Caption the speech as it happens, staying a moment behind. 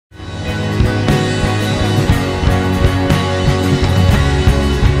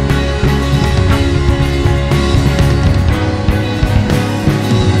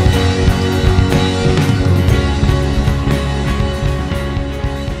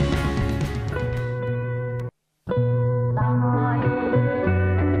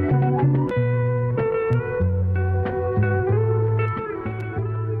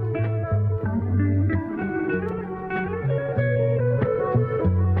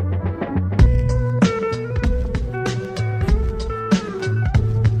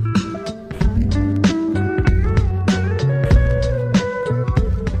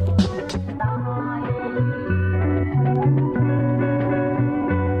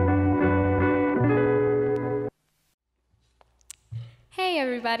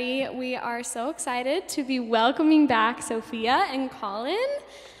everybody. We are so excited to be welcoming back Sophia and Colin.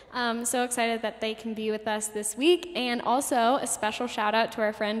 So excited that they can be with us this week. And also a special shout out to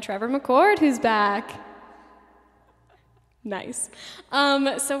our friend Trevor McCord, who's back. Nice.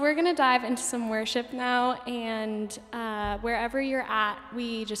 So we're going to dive into some worship now. And wherever you're at,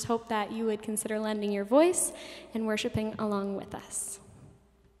 we just hope that you would consider lending your voice and worshiping along with us.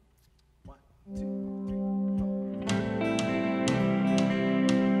 1, 2.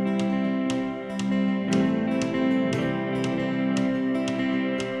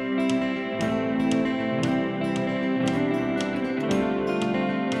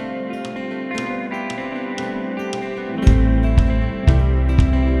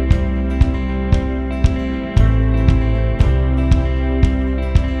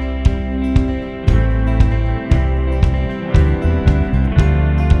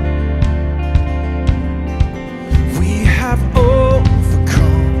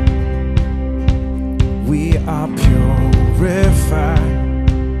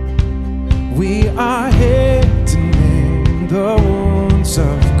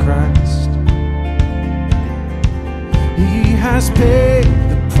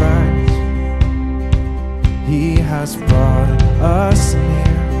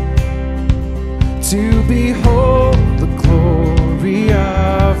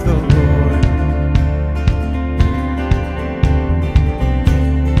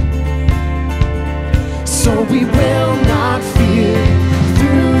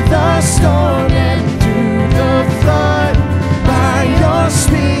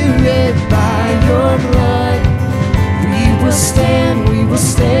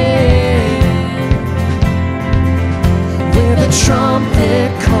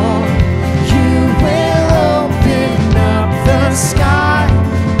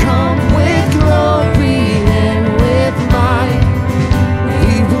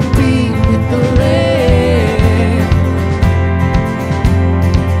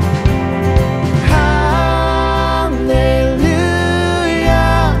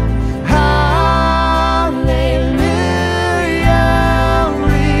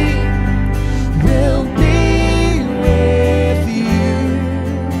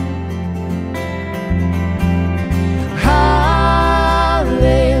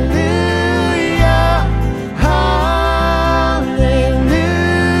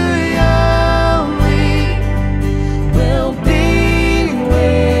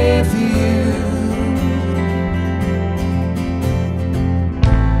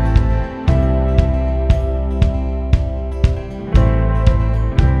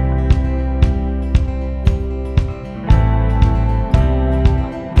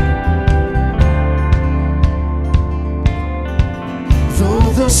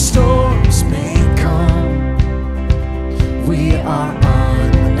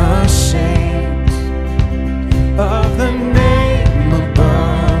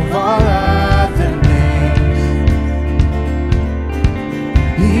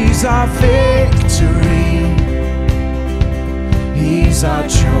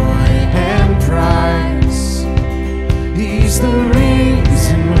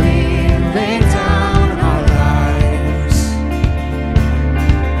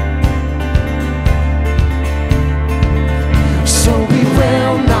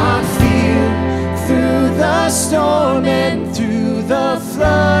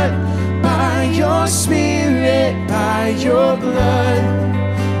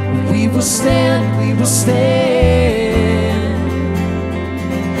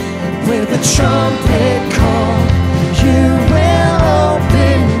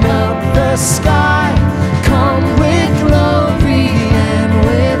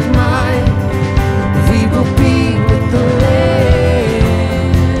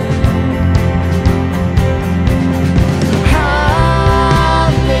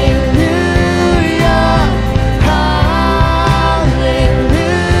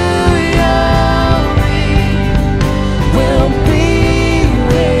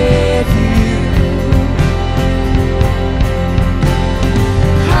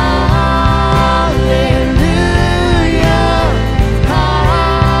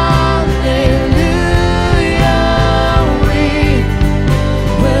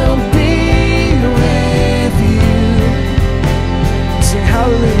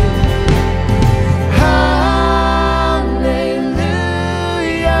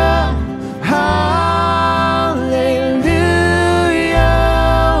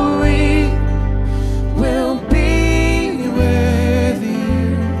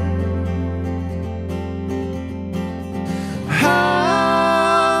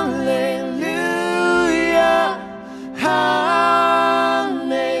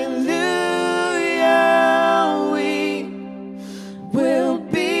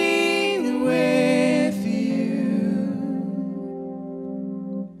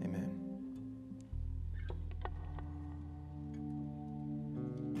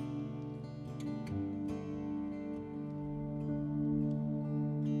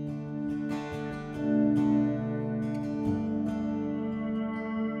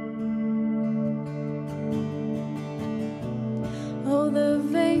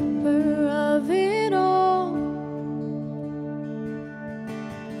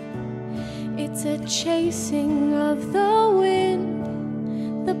 chasing of the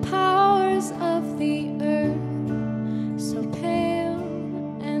wind, the powers of the earth, so pale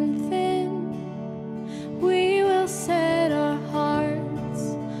and thin, we will set our hearts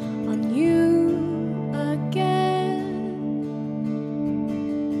on you again.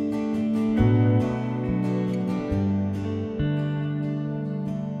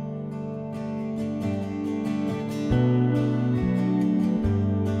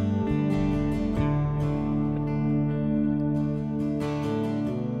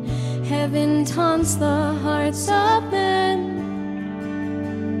 Heaven taunts the hearts of men.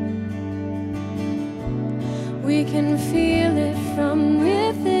 We can feel it from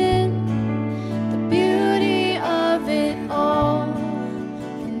within, the beauty of it all,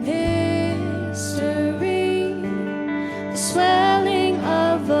 the mystery, the swelling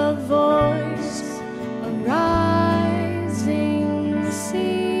of a voice, a rising sea.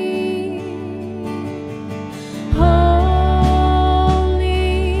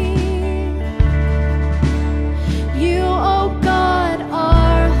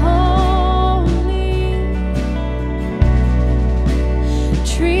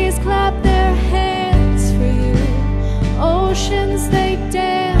 Oceans, they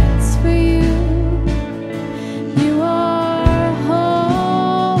dance for you. You are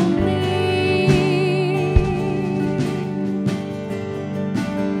holy.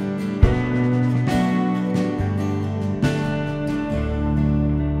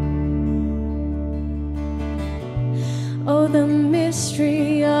 Oh, the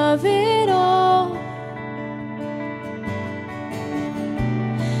mystery of it all.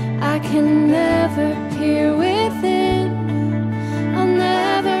 I can never peer within. I'll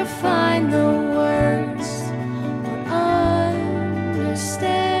never find the words or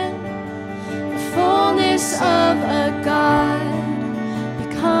understand the fullness of a God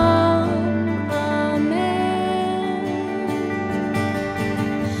become a man.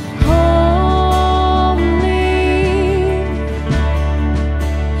 Holy,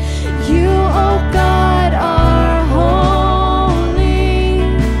 you, oh God, are holy.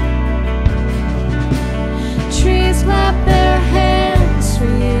 Trees clap their hands for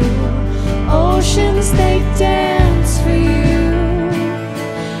you, oceans, they dance for you.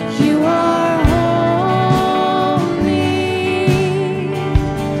 You are holy,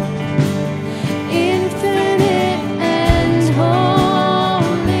 infinite and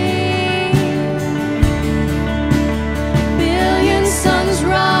holy. Billion suns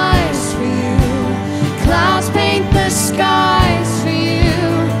rise for you, clouds paint the skies for you,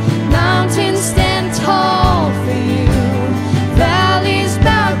 mountains stand tall for you, valleys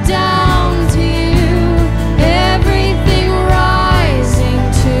bow down to you, everything rising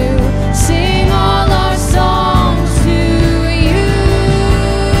to sing all our songs to you.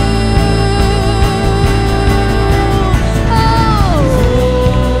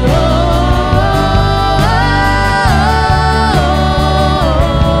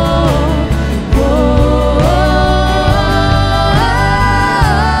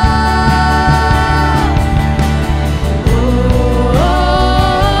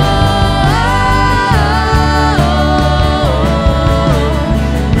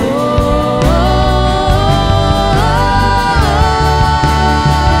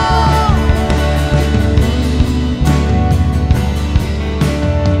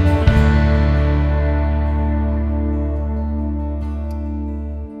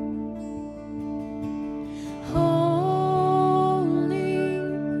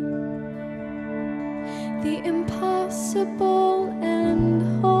 The impossible and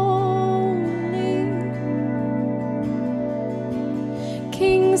holy.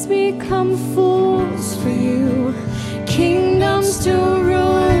 Kings become fools for you, kingdoms to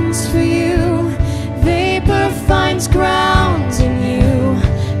ruins for you, vapor finds ground in you,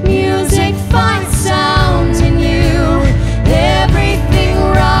 music finds sound in you, everything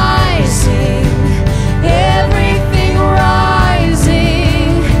rising, everything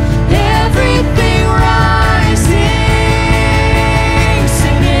rising, everything rising,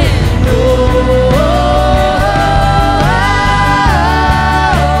 singing, oh, oh,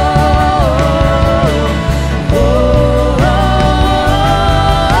 oh, oh, oh.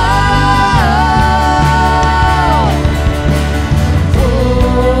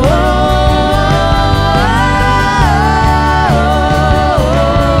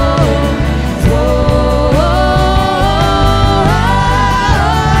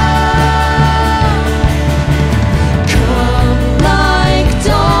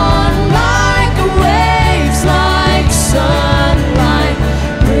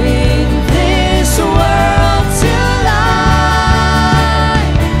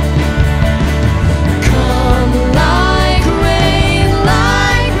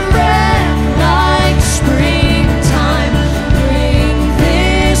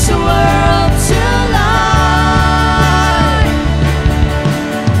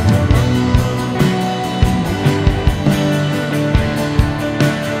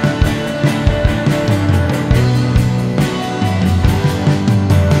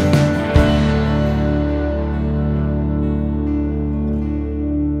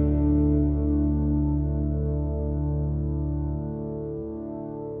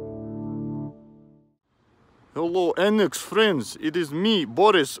 Hello, Annex friends. It is me,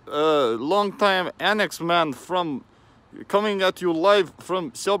 Boris, long-time Annex man coming at you live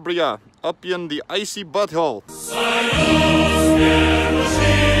from Serbia, up in the icy butthole.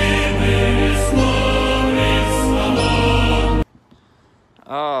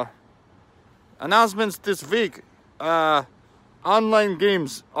 Announcements this week. Online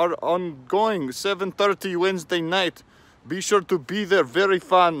games are ongoing, 7:30 Wednesday night. Be sure to be there, very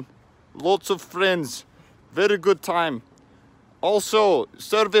fun. Lots of friends, very good time. Also,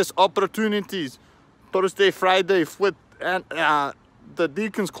 service opportunities, Thursday, Friday, and the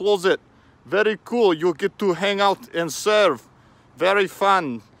Deacon's Closet. Very cool, you get to hang out and serve. Very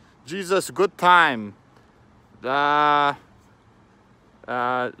fun, Jesus, good time.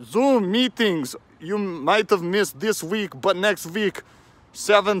 Zoom meetings, you might have missed this week, but next week,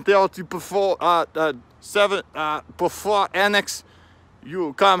 7:30 before Annex,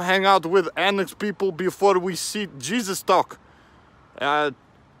 you come hang out with Annex people before we see Jesus talk.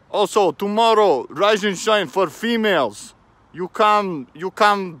 Also, tomorrow, Rise and Shine for females. You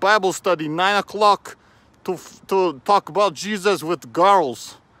come Bible study, 9 o'clock to talk about Jesus with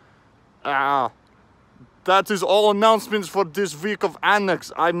girls. That is all announcements for this week of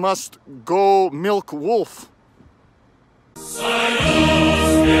Annex. I must go milk wolf.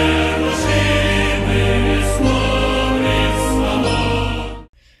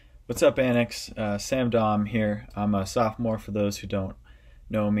 What's up, Annex? Sam Dom here. I'm a sophomore for those who don't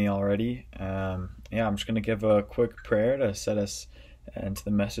know me already. I'm just going to give a quick prayer to set us into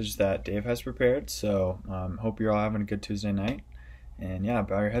the message that Dave has prepared. So hope you're all having a good Tuesday night. And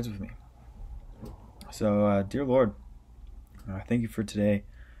bow your heads with me. So, dear Lord, I thank you for today.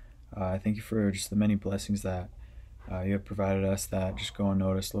 I thank you for just the many blessings that you have provided us that just go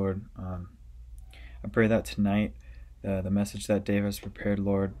unnoticed, Lord. I pray that tonight, the message that Dave has prepared,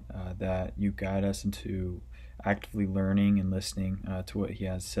 Lord, that you guide us into actively learning and listening to what he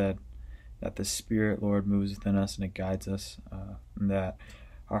has said, that the Spirit, Lord, moves within us and it guides us, and that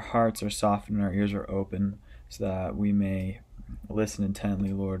our hearts are softened and our ears are open so that we may listen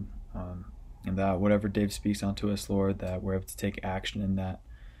intently, Lord, and that whatever Dave speaks onto us, Lord, that we're able to take action in that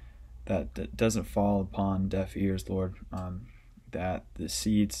doesn't fall upon deaf ears, Lord, that the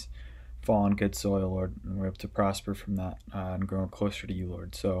seeds fall on good soil, Lord, and we're able to prosper from that and grow closer to you,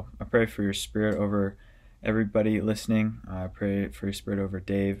 Lord. So I pray for your Spirit over everybody listening. I pray for your Spirit over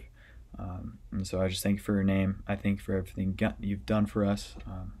Dave. And so I just thank you for your name. I thank you for everything you've done for us.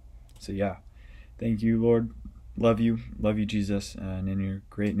 Thank you, Lord. Love you, Jesus, and in your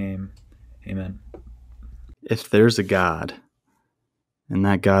great name, amen. If there's a God, and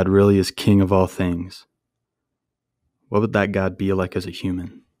that God really is king of all things, what would that God be like as a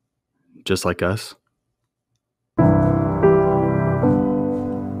human? Just like us? And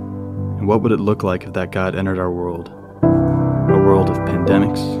what would it look like if that God entered our world? A world of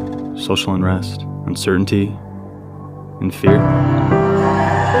pandemics, social unrest, uncertainty, and fear?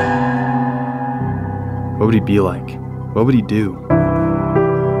 What would he be like? What would he do?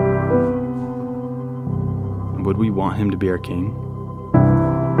 Would we want him to be our king?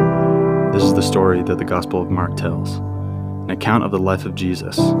 This is the story that the Gospel of Mark tells, an account of the life of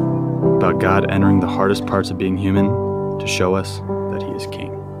Jesus, about God entering the hardest parts of being human to show us that he is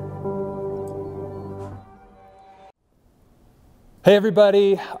king. Hey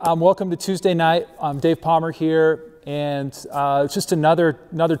everybody, welcome to Tuesday night. I'm Dave Palmer here, and it's just another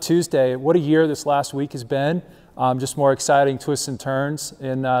Tuesday. What a year this last week has been. Just more exciting twists and turns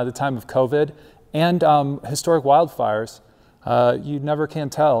in the time of COVID and historic wildfires. You never can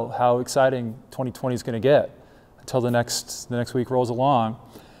tell how exciting 2020 is going to get until the next week rolls along.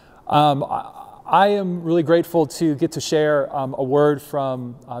 I am really grateful to get to share a word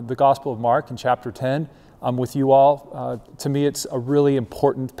from the Gospel of Mark in chapter 10 with you all. To me, it's a really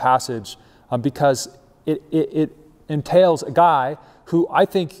important passage because it entails a guy who I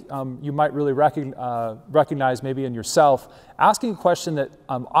think you might really recognize maybe in yourself, asking a question that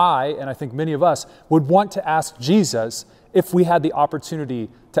I, and I think many of us, would want to ask Jesus if we had the opportunity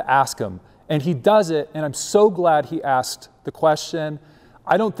to ask him. And he does it, and I'm so glad he asked the question.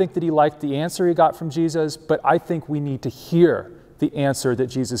 I don't think that he liked the answer he got from Jesus, but I think we need to hear the answer that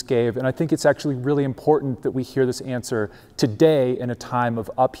Jesus gave. And I think it's actually really important that we hear this answer today in a time of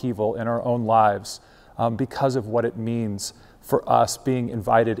upheaval in our own lives because of what it means for us being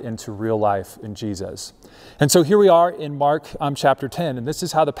invited into real life in Jesus. And so here we are in Mark chapter 10, and this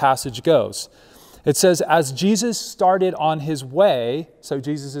is how the passage goes. It says, as Jesus started on his way, so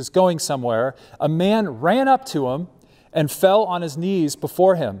Jesus is going somewhere, a man ran up to him and fell on his knees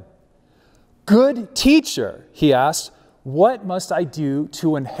before him. Good teacher, he asked, what must I do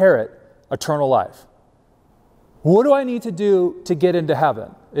to inherit eternal life? What do I need to do to get into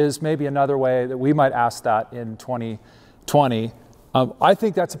heaven? Is maybe another way that we might ask that in 2020. I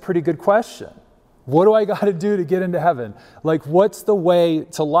think that's a pretty good question. What do I got to do to get into heaven? Like, what's the way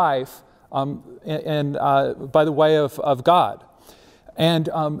to life by the way of God? And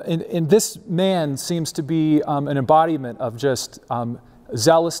this man seems to be an embodiment of just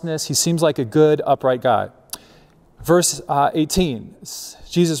zealousness. He seems like a good, upright guy. Verse 18,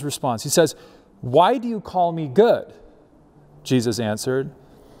 Jesus responds. He says, "Why do you call me good?" Jesus answered,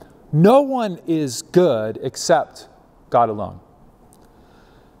 "No one is good except God alone.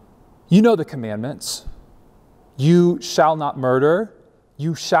 You know the commandments. You shall not murder.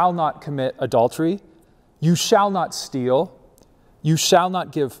 You shall not commit adultery. You shall not steal. You shall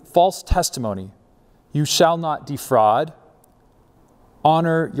not give false testimony. You shall not defraud.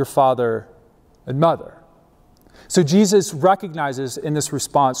 Honor your father and mother." So Jesus recognizes in this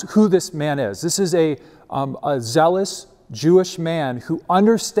response who this man is. This is a zealous Jewish man who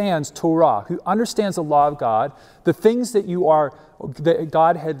understands Torah, who understands the law of God, the things that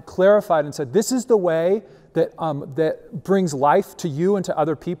God had clarified and said, this is the way that brings life to you and to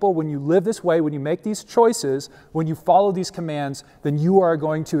other people. When you live this way, when you make these choices, when you follow these commands, then you are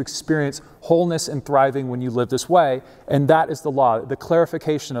going to experience wholeness and thriving when you live this way. And that is the law, the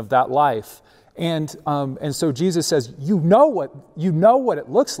clarification of that life. And so Jesus says, you know what it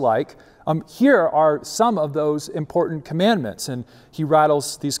looks like. Here are some of those important commandments. And he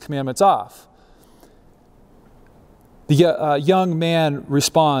rattles these commandments off. The young man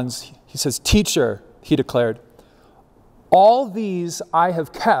responds. He says, "Teacher," he declared, "all these I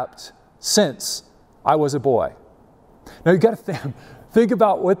have kept since I was a boy." Now you got to think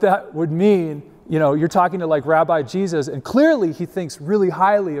about what that would mean. You know, you're talking to like Rabbi Jesus, and clearly he thinks really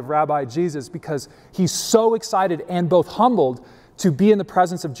highly of Rabbi Jesus because he's so excited and both humbled to be in the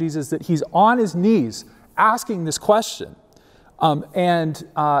presence of Jesus that he's on his knees asking this question. And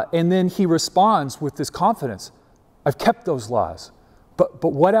then he responds with this confidence, "I've kept those laws, but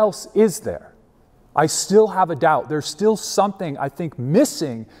what else is there? I still have a doubt. There's still something I think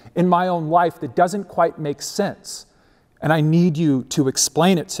missing in my own life that doesn't quite make sense. And I need you to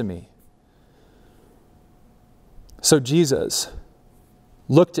explain it to me." So Jesus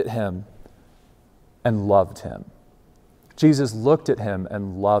looked at him and loved him. Jesus looked at him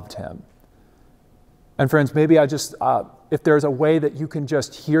and loved him. And friends, maybe if there's a way that you can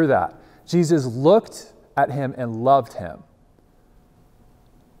just hear that. Jesus looked at him and loved him.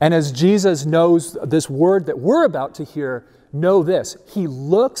 And as Jesus knows this word that we're about to hear, know this. He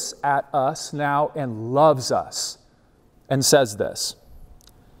looks at us now and loves us and says this,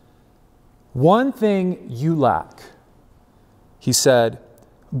 "One thing you lack," he said,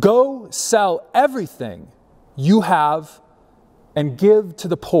 "go sell everything you have and give to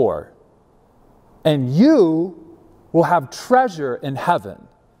the poor, and you will have treasure in heaven.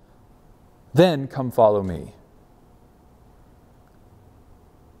 Then come follow me."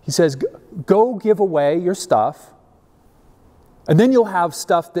 He says, go give away your stuff, and then you'll have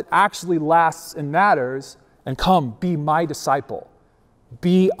stuff that actually lasts and matters, and come, be my disciple.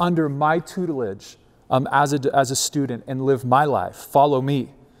 Be under my tutelage as a student and live my life. Follow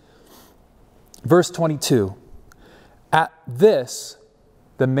me. Verse 22, at this,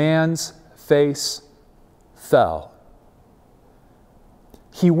 the man's face fell.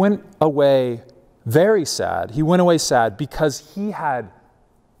 He went away very sad. He went away sad because he had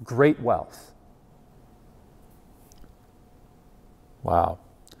great wealth. Wow.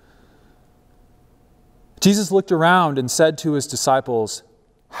 Jesus looked around and said to his disciples,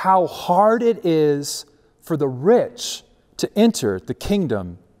 "How hard it is for the rich to enter the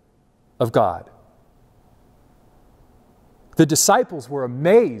kingdom of God." The disciples were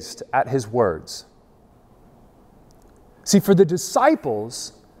amazed at his words. See, for the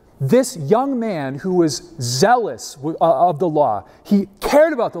disciples, this young man who was zealous of the law, he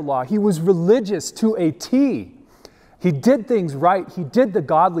cared about the law, he was religious to a T. He did things right, he did the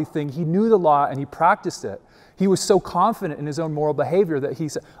godly thing, he knew the law and he practiced it. He was so confident in his own moral behavior that he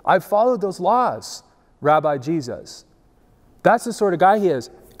said, "I've followed those laws, Rabbi Jesus." That's the sort of guy he is.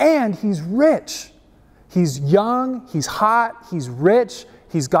 And he's rich. He's young, he's hot, he's rich,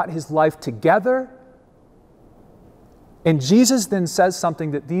 he's got his life together. And Jesus then says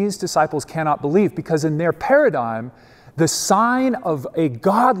something that these disciples cannot believe, because in their paradigm, the sign of a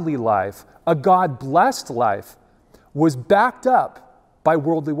godly life, a God-blessed life, was backed up by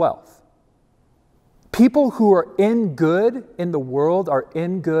worldly wealth. People who are in good in the world are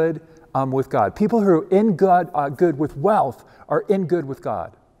in good with God. People who are in good with wealth are in good with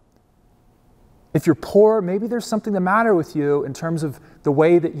God. If you're poor, maybe there's something the matter with you in terms of the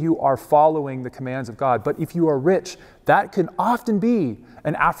way that you are following the commands of God. But if you are rich, that can often be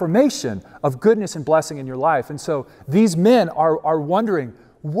an affirmation of goodness and blessing in your life. And so these men are wondering,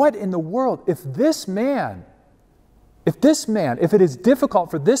 what in the world, if it is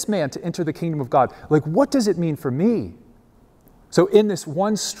difficult for this man to enter the kingdom of God, like what does it mean for me? So in this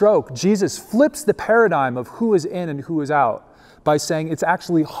one stroke, Jesus flips the paradigm of who is in and who is out by saying it's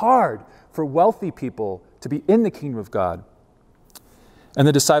actually hard for wealthy people to be in the kingdom of God. And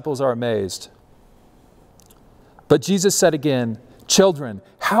the disciples are amazed. But Jesus said again, children,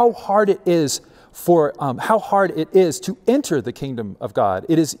 how hard it is to enter the kingdom of God.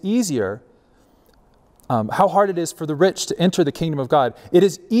 It is easier. How hard it is for the rich to enter the kingdom of God. It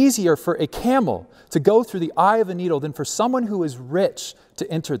is easier for a camel to go through the eye of a needle than for someone who is rich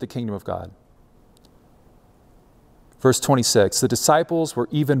to enter the kingdom of God. Verse 26, the disciples were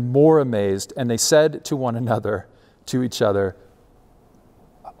even more amazed, and they said to each other,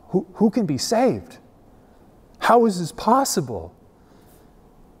 who can be saved? How is this possible?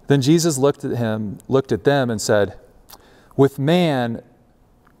 Then Jesus looked at them and said, with man,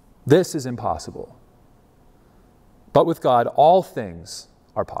 this is impossible. But with God, all things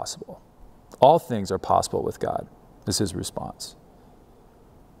are possible. All things are possible with God, is his response.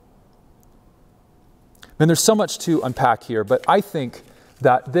 And there's so much to unpack here, but I think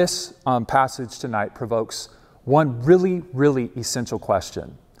that this passage tonight provokes one really, really essential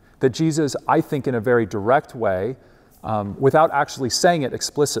question that Jesus, I think in a very direct way, without actually saying it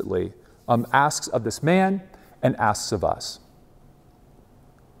explicitly, asks of this man and asks of us.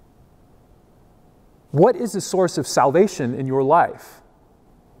 What is the source of salvation in your life?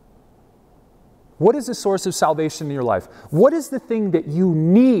 What is the source of salvation in your life? What is the thing that you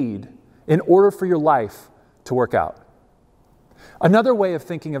need in order for your life to work out? Another way of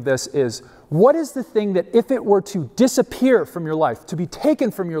thinking of this is, what is the thing that if it were to disappear from your life, to be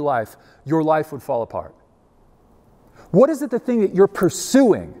taken from your life would fall apart? What is it the thing that you're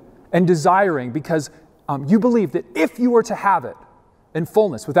pursuing and desiring because you believe that if you were to have it in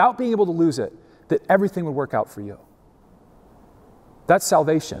fullness, without being able to lose it, that everything would work out for you? That's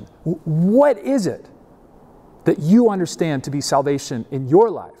salvation. What is it that you understand to be salvation in your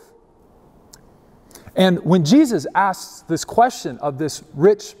life? And when Jesus asks this question of this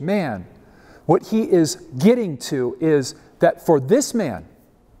rich man, what he is getting to is that for this man,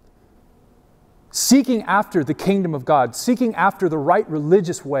 seeking after the kingdom of God, seeking after the right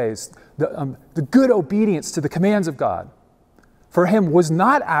religious ways, the good obedience to the commands of God, for him was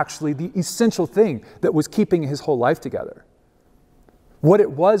not actually the essential thing that was keeping his whole life together. What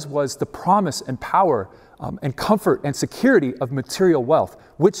it was the promise and power and comfort and security of material wealth,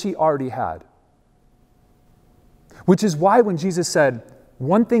 which he already had. Which is why when Jesus said,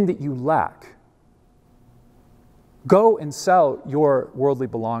 one thing that you lack, go and sell your worldly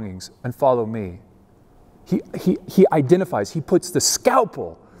belongings and follow me. He identifies, he puts the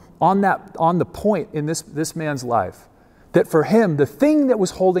scalpel on the point in this man's life, that for him, the thing that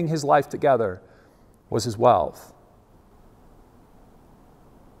was holding his life together was his wealth.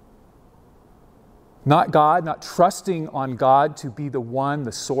 Not God, not trusting on God to be the one,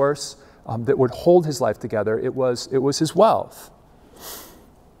 the source that would hold his life together. It was his wealth.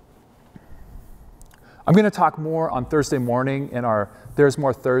 I'm going to talk more on Thursday morning in our There's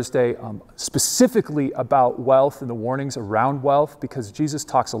More Thursday, specifically about wealth and the warnings around wealth, because Jesus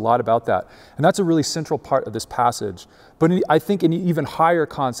talks a lot about that. And that's a really central part of this passage. But I think an even higher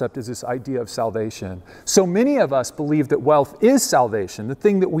concept is this idea of salvation. So many of us believe that wealth is salvation, the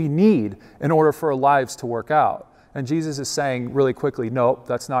thing that we need in order for our lives to work out. And Jesus is saying really quickly, nope,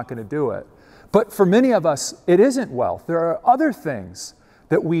 that's not going to do it. But for many of us, it isn't wealth. There are other things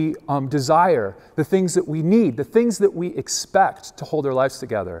that we desire, the things that we need, the things that we expect to hold our lives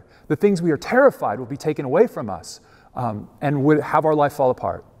together, the things we are terrified will be taken away from us and would have our life fall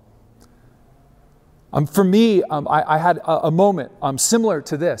apart. For me, I had a moment similar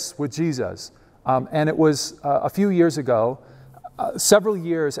to this with Jesus, and it was a few years ago, several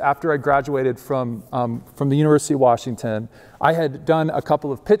years after I graduated from the University of Washington. I had done a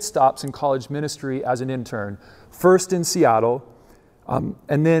couple of pit stops in college ministry as an intern, first in Seattle,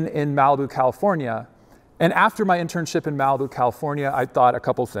 and then in Malibu, California. And after my internship in Malibu, California, I thought a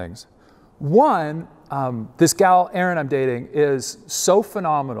couple things. One, this gal, Erin, I'm dating, is so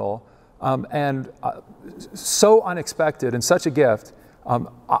phenomenal and so unexpected and such a gift.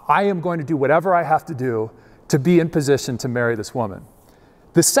 I am going to do whatever I have to do to be in position to marry this woman.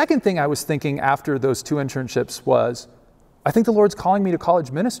 The second thing I was thinking after those two internships was, I think the Lord's calling me to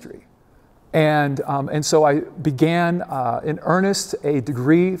college ministry. And so I began in earnest a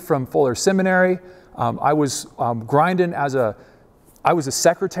degree from Fuller Seminary. I was grinding I was a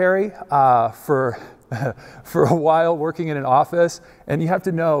secretary for a while, working in an office. And you have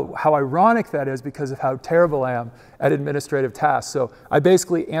to know how ironic that is because of how terrible I am at administrative tasks. So I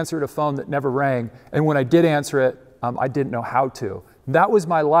basically answered a phone that never rang. And when I did answer it, I didn't know how to. That was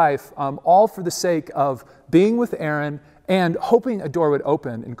my life, all for the sake of being with Aaron and hoping a door would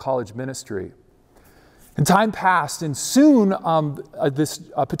open in college ministry. And time passed, and soon this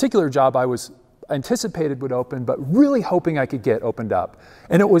particular job I was anticipated would open, but really hoping I could get opened up.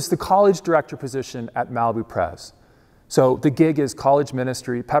 And it was the college director position at Malibu Pres. So the gig is college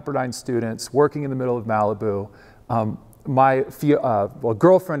ministry, Pepperdine students, working in the middle of Malibu. My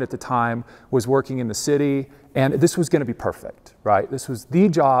girlfriend at the time was working in the city, and this was going to be perfect, right? This was the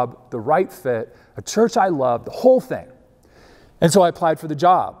job, the right fit, a church I loved, the whole thing. And so I applied for the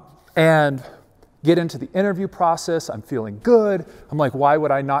job and get into the interview process. I'm feeling good. I'm like, why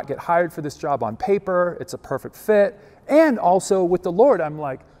would I not get hired for this job on paper? It's a perfect fit. And also with the Lord, I'm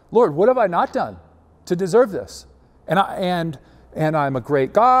like, Lord, what have I not done to deserve this? And I'm a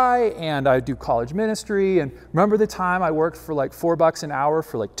great guy, and I do college ministry. And remember the time I worked for like $4 an hour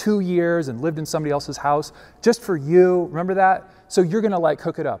for like 2 years and lived in somebody else's house just for you? Remember that? So you're going to like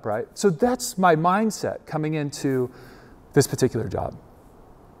hook it up, right? So that's my mindset coming into this particular job.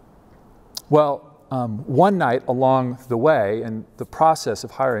 Well, one night along the way, and the process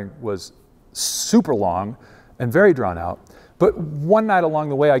of hiring was super long and very drawn out, but one night along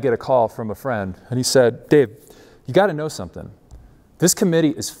the way I get a call from a friend, and he said, Dave, you got to know something. This committee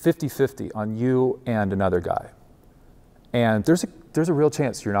is 50-50 on you and another guy. And there's a real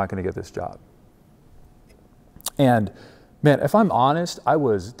chance you're not going to get this job. And man, if I'm honest, I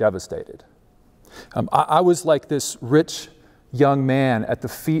was devastated. I was like this rich young man at the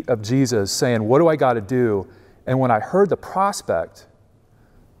feet of Jesus saying, what do I got to do? And when I heard the prospect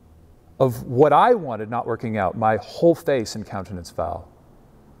of what I wanted not working out, my whole face and countenance fell.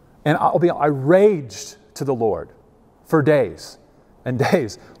 And I raged to the Lord for days and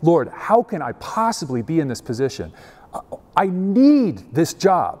days. Lord, how can I possibly be in this position? I need this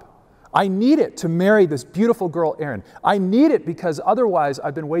job. I need it to marry this beautiful girl, Erin. I need it because otherwise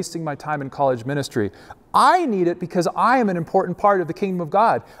I've been wasting my time in college ministry. I need it because I am an important part of the kingdom of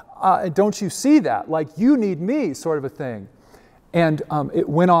God. Don't you see that? Like, you need me, sort of a thing. And it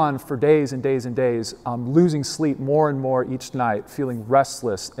went on for days and days and days, losing sleep more and more each night, feeling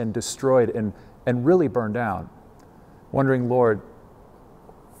restless and destroyed and really burned down. Wondering, Lord,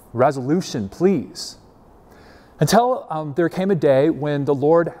 resolution, please. Until there came a day when the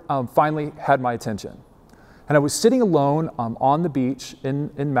Lord finally had my attention. And I was sitting alone on the beach in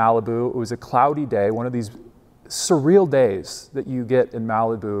Malibu. It was a cloudy day, one of these surreal days that you get in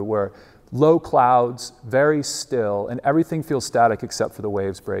Malibu where low clouds, very still, and everything feels static except for the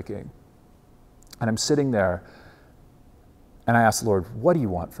waves breaking. And I'm sitting there, and I asked the Lord, what do you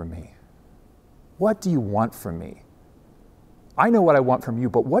want from me? What do you want from me? I know what I want from you,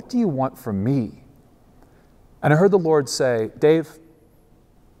 but what do you want from me? And I heard the Lord say, Dave,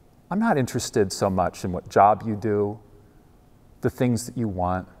 I'm not interested so much in what job you do, the things that you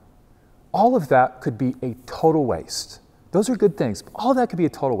want. All of that could be a total waste. Those are good things, but all of that could be a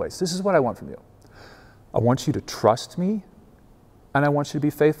total waste. This is what I want from you. I want you to trust me, and I want you to be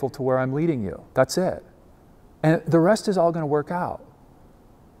faithful to where I'm leading you. That's it. And the rest is all going to work out.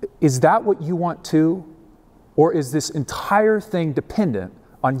 Is that what you want too? Or is this entire thing dependent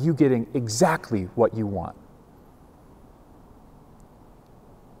on you getting exactly what you want?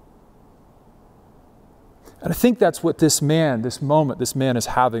 And I think that's what this man is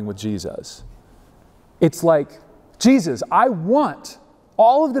having with Jesus. It's like, Jesus, I want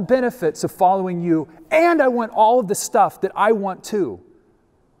all of the benefits of following you, and I want all of the stuff that I want too.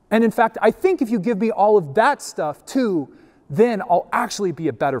 And in fact, I think if you give me all of that stuff too, then I'll actually be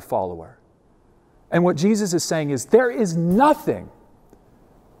a better follower. And what Jesus is saying is, there is nothing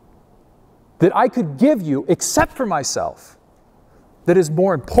that I could give you except for myself that is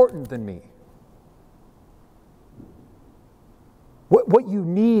more important than me. What you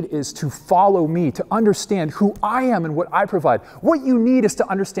need is to follow me, to understand who I am and what I provide. What you need is to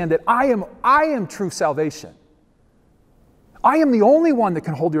understand that I am true salvation. I am the only one that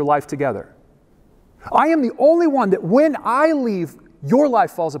can hold your life together. I am the only one that when I leave, your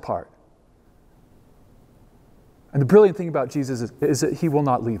life falls apart. And the brilliant thing about Jesus is that he will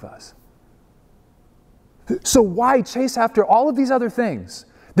not leave us. So why chase after all of these other things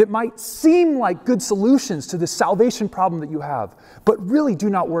that might seem like good solutions to the salvation problem that you have, but really do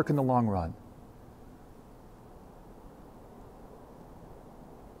not work in the long run?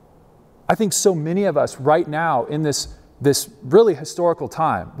 I think so many of us right now in this really historical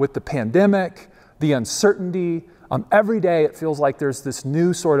time with the pandemic, the uncertainty, every day it feels like there's this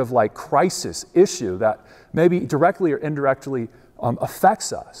new sort of like crisis issue that maybe directly or indirectly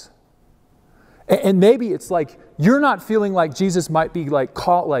affects us. And maybe it's like you're not feeling like Jesus might be like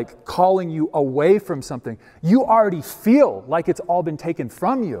calling you away from something. You already feel like it's all been taken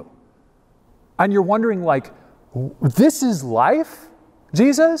from you. And you're wondering like, this is life,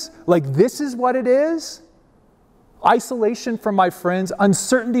 Jesus? Like this is what it is? Isolation from my friends,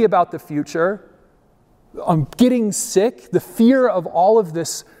 uncertainty about the future, getting sick, the fear of all of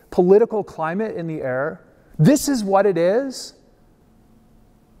this political climate in the air. This is what it is?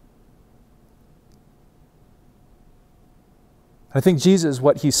 I think Jesus,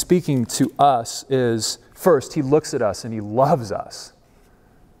 what he's speaking to us is, first, he looks at us and he loves us.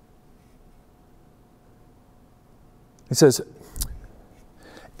 He says,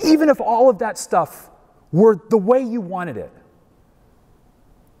 even if all of that stuff were the way you wanted it,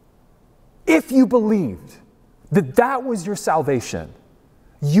 if you believed that that was your salvation,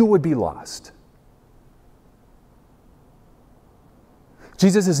 you would be lost.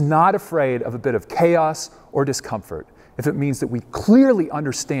 Jesus is not afraid of a bit of chaos or discomfort if it means that we clearly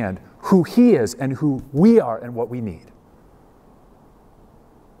understand who he is and who we are and what we need.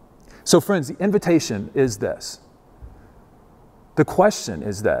 So friends, the invitation is this. The question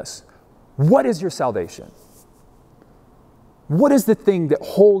is this. What is your salvation? What is the thing that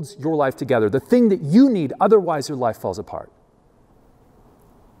holds your life together? The thing that you need, otherwise your life falls apart.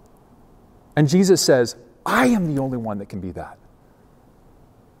 And Jesus says, I am the only one that can be that.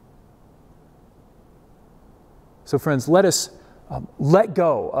 So friends, let us let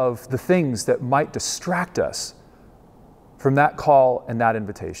go of the things that might distract us from that call and that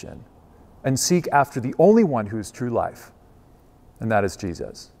invitation and seek after the only one who is true life, and that is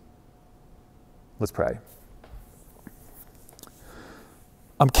Jesus. Let's pray.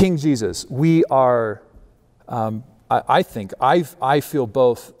 King Jesus, we are, I feel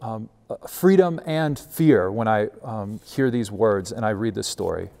both freedom and fear when I hear these words and I read this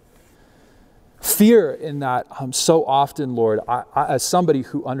story. Fear in that so often, Lord, I, as somebody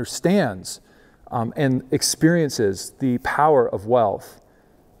who understands and experiences the power of wealth,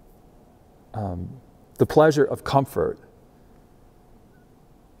 the pleasure of comfort,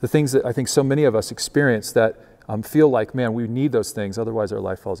 the things that I think so many of us experience that feel like, man, we need those things, otherwise our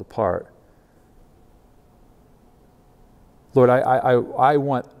life falls apart. Lord, I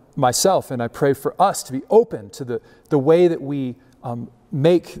want myself and I pray for us to be open to the way that we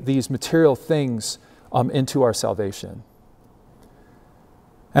make these material things into our salvation.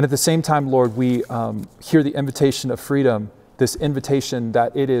 And at the same time, Lord, we hear the invitation of freedom, this invitation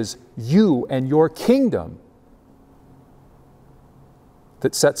that it is you and your kingdom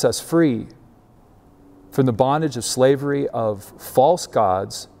that sets us free from the bondage of slavery of false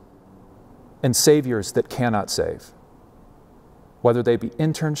gods and saviors that cannot save. Whether they be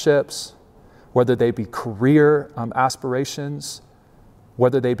internships, whether they be career aspirations,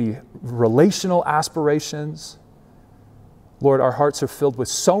 whether they be relational aspirations. Lord, our hearts are filled with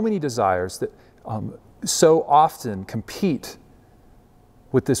so many desires that so often compete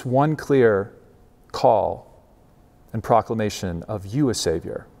with this one clear call and proclamation of you as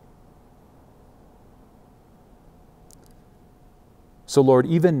Savior. So Lord,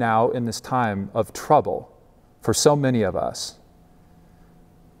 even now in this time of trouble for so many of us,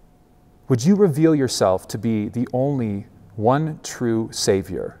 would you reveal yourself to be the only one true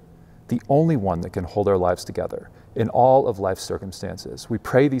Savior, the only one that can hold our lives together in all of life's circumstances. We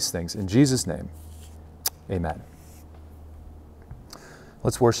pray these things in Jesus' name. Amen.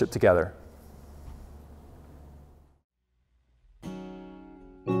 Let's worship together.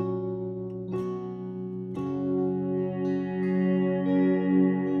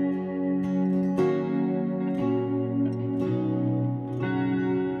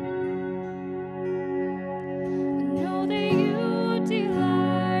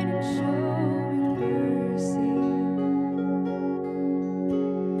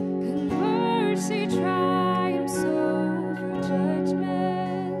 Triumphs over judgment.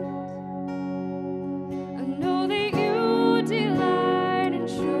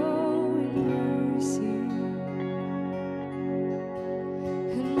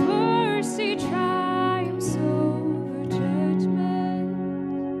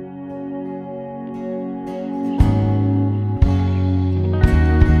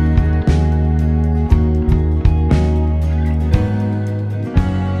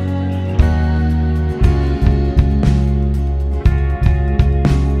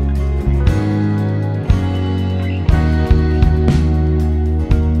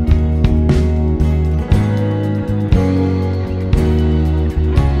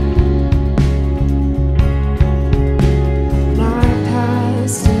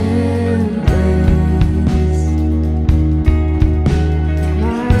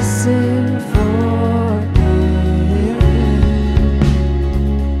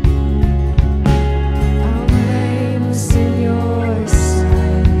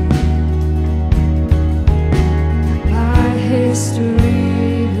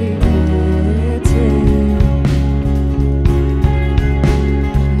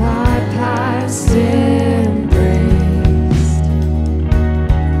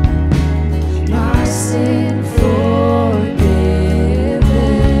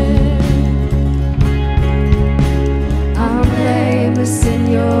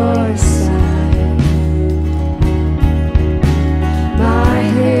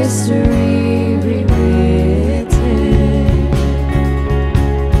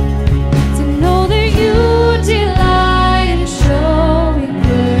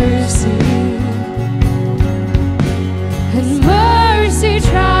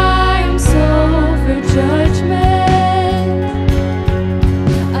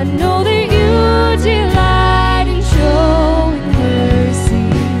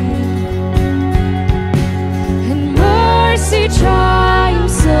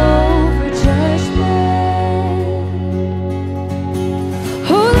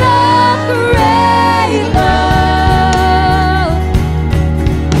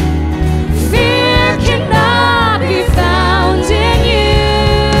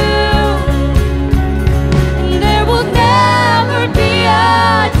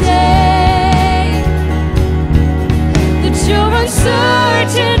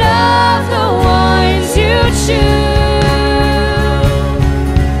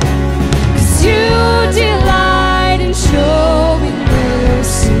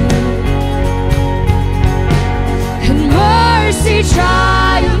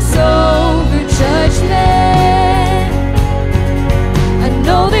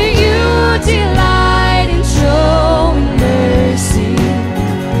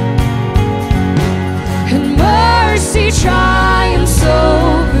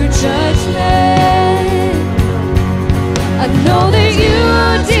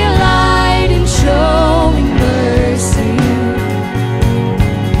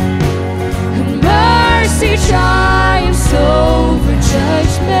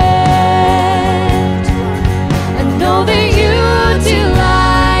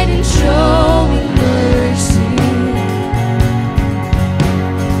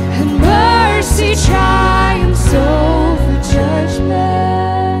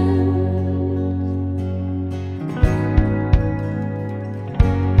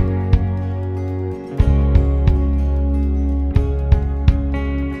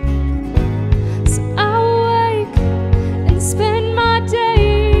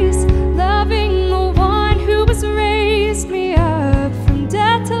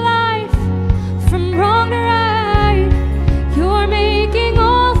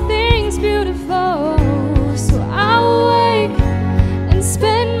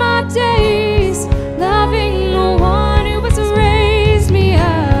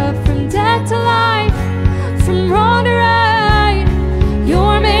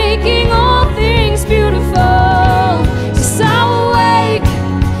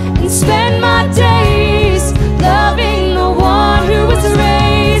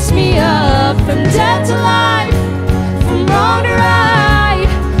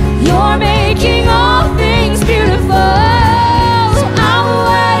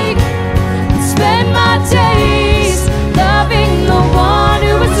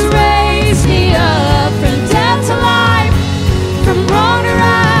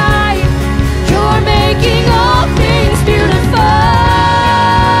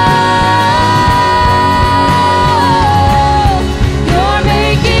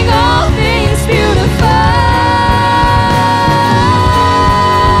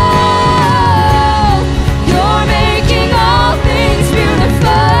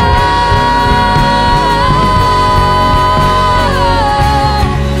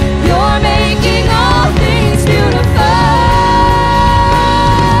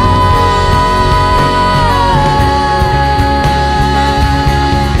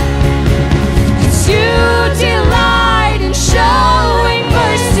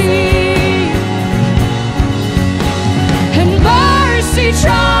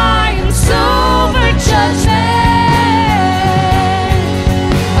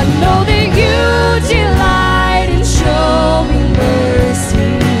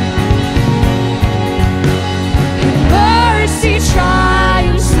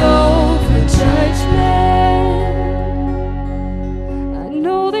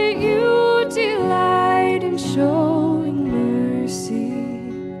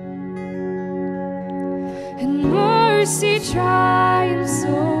 mercy triumphs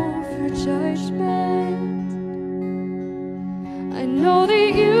over judgment. I know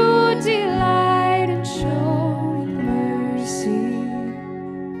that you delight in showing mercy,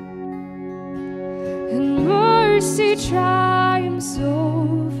 and mercy triumphs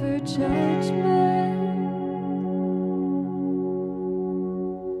over judgment.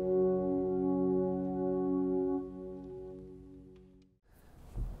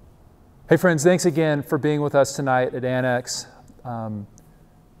 Hey friends, thanks again for being with us tonight at Annex.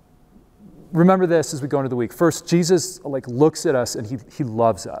 Remember this as we go into the week. First, Jesus looks at us and he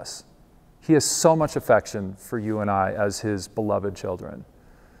loves us. He has so much affection for you and I as his beloved children.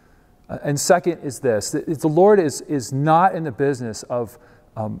 And second is this, that the Lord is not in the business of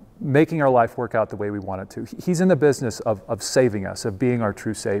making our life work out the way we want it to. He's in the business of saving us, of being our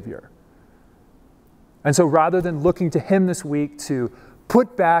true Savior. And so rather than looking to him this week to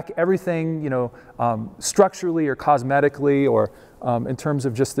put back everything, structurally or cosmetically or in terms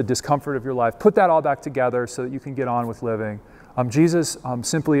of just the discomfort of your life, put that all back together so that you can get on with living. Jesus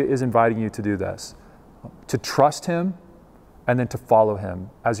simply is inviting you to do this, to trust him and then to follow him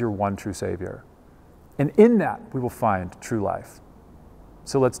as your one true Savior. And in that, we will find true life.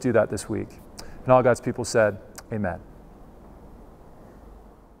 So let's do that this week. And all God's people said, amen.